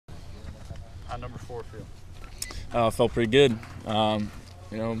How number 4 feel? Felt pretty good.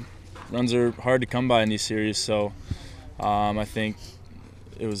 Runs are hard to come by in these series, so I think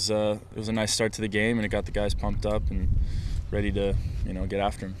it was a nice start to the game, and it got the guys pumped up and ready to get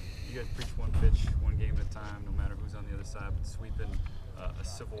after them. You guys preach one pitch, one game at a time, no matter who's on the other side, but sweeping a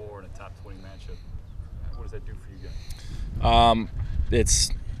Civil War and a top 20 matchup. What does that do for you guys?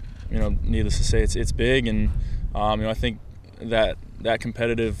 It's needless to say, it's big, and I think that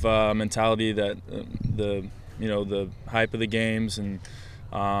competitive mentality, that the hype of the games, and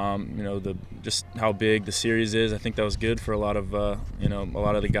just how big the series is. I think that was good for a lot of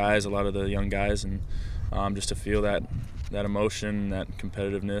the guys, a lot of the young guys, and just to feel that emotion, that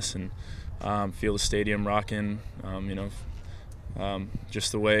competitiveness, and feel the stadium rocking.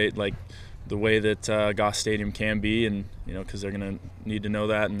 Just the way that Goss Stadium can be, and because they're going to need to know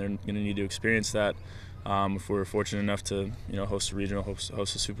that, and they're going to need to experience that if we're fortunate enough to host a regional, host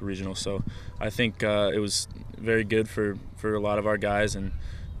a super regional. So I think it was very good for a lot of our guys, and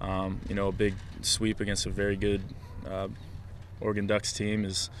a big sweep against a very good Oregon Ducks team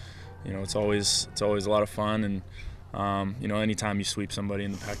is it's always a lot of fun, and anytime you sweep somebody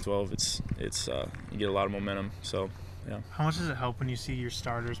in the Pac-12, it's you get a lot of momentum. So. Yeah. How much does it help when you see your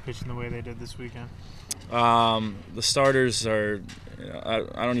starters pitching the way they did this weekend? The starters are, I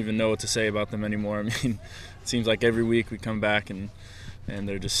don't even know what to say about them anymore. I mean, it seems like every week we come back and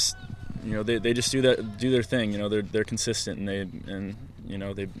they're just, they just do their thing. They're consistent, and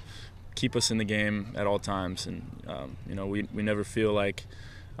they keep us in the game at all times. And we never feel like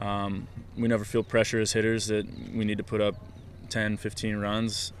we never feel pressure as hitters that we need to put up 10, 15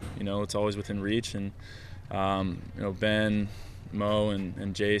 runs. It's always within reach, and Ben, Mo,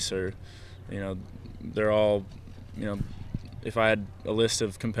 and Jace are, they're all, if I had a list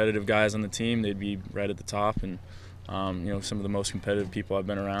of competitive guys on the team, they'd be right at the top, and some of the most competitive people I've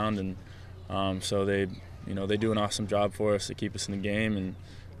been around, and so they do an awesome job for us. They keep us in the game,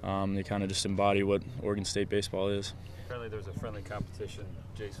 and they kind of just embody what Oregon State baseball is. Apparently there was a friendly competition.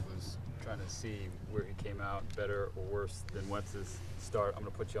 Jace was trying to see where he came out, better or worse than Wentz's start. I'm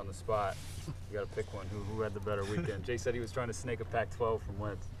going to put you on the spot. You got to pick one. Who had the better weekend? Jace said he was trying to snake a Pac-12 from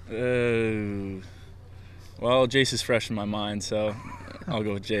Wentz. Well, Jace is fresh in my mind, so I'll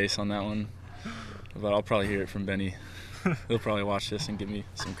go with Jace on that one. But I'll probably hear it from Benny. He'll probably watch this and give me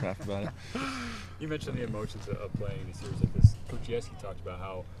some crap about it. You mentioned the emotions of playing in a series like this. Coach Yeski talked about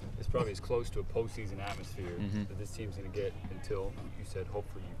how it's probably as close to a postseason atmosphere that this team's going to get until, you said,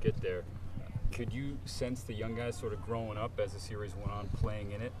 hopefully you get there. Could you sense the young guys sort of growing up as the series went on,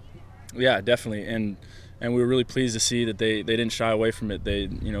 playing in it? Yeah, definitely, and we were really pleased to see that they didn't shy away from it. They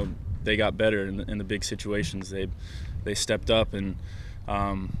got better in the big situations. They stepped up, and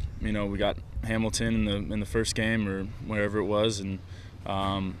we got Hamilton in the first game or wherever it was, and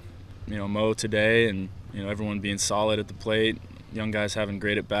Mo today, and everyone being solid at the plate. Young guys having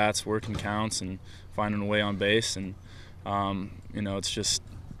great at bats, working counts, and finding a way on base, and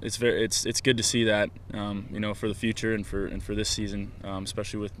it's good to see that for the future and for this season,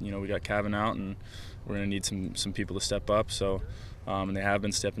 especially with we got Cavan out, and we're going to need some people to step up. So and they have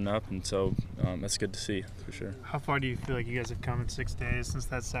been stepping up, and so that's good to see for sure. How far do you feel like you guys have come in 6 days since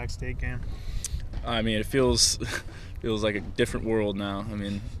that Sac State game? I mean, it feels like a different world now. I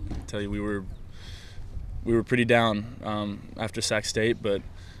mean, I tell you, we were pretty down after Sac State, but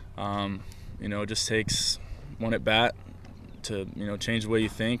it just takes one at bat to change the way you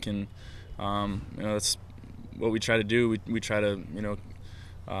think, and that's what we try to do. We try to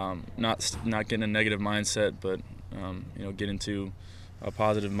not get in a negative mindset, but get into a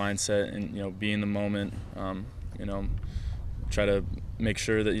positive mindset, and be in the moment. Try to make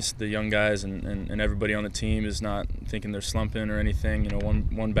sure that the young guys and everybody on the team is not thinking they're slumping or anything.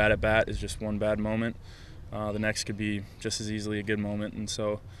 One bad at bat is just one bad moment. The next could be just as easily a good moment, and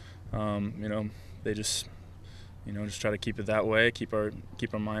so they just try to keep it that way, keep our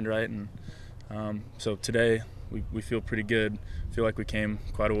mind right, and so today we feel pretty good. Feel like we came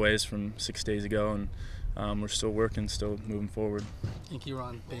quite a ways from 6 days ago, and we're still working, still moving forward. I think you were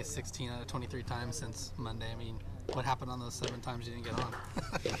on base 16 out of 23 times since Monday. I mean, what happened on those 7 times you didn't get on?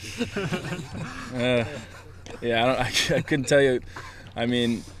 I couldn't tell you. I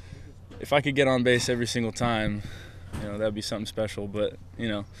mean, if I could get on base every single time, that'd be something special. But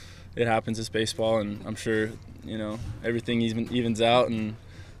it happens. It's baseball, and I'm sure everything evens out, and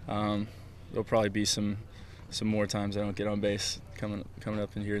there'll probably be some more times I don't get on base coming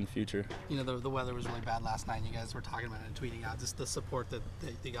up in here in the future. The weather was really bad last night, and you guys were talking about it and tweeting out just the support that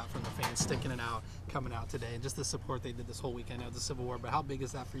they got from the fans sticking it out, coming out today, and just the support they did this whole weekend of the Civil War. But how big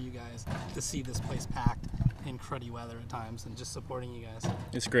is that for you guys to see this place packed in cruddy weather at times and just supporting you guys?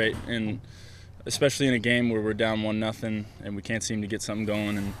 It's great, and especially in a game where we're down 1-0 and we can't seem to get something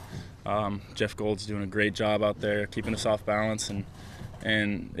going. And Jeff Gold's doing a great job out there, keeping us off balance, and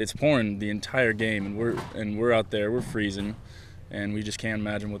it's pouring the entire game, and we're out there, we're freezing, and we just can't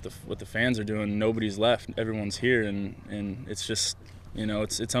imagine what the fans are doing. Nobody's left, everyone's here, and it's just, you know,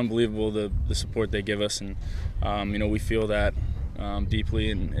 it's unbelievable the support they give us, and you know, we feel that deeply,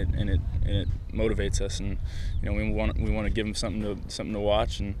 and it motivates us, and you know, we want to give them something to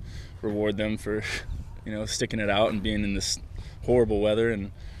watch and reward them for, you know, sticking it out and being in this horrible weather,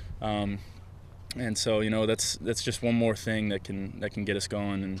 and so, you know, that's just one more thing that can get us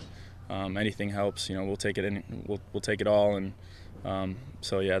going, and anything helps. You know, we'll take it we'll take it all, and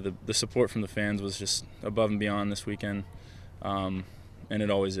so yeah, the support from the fans was just above and beyond this weekend, and it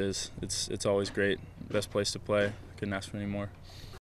always is. It's always great. Best place to play. Couldn't ask for any more.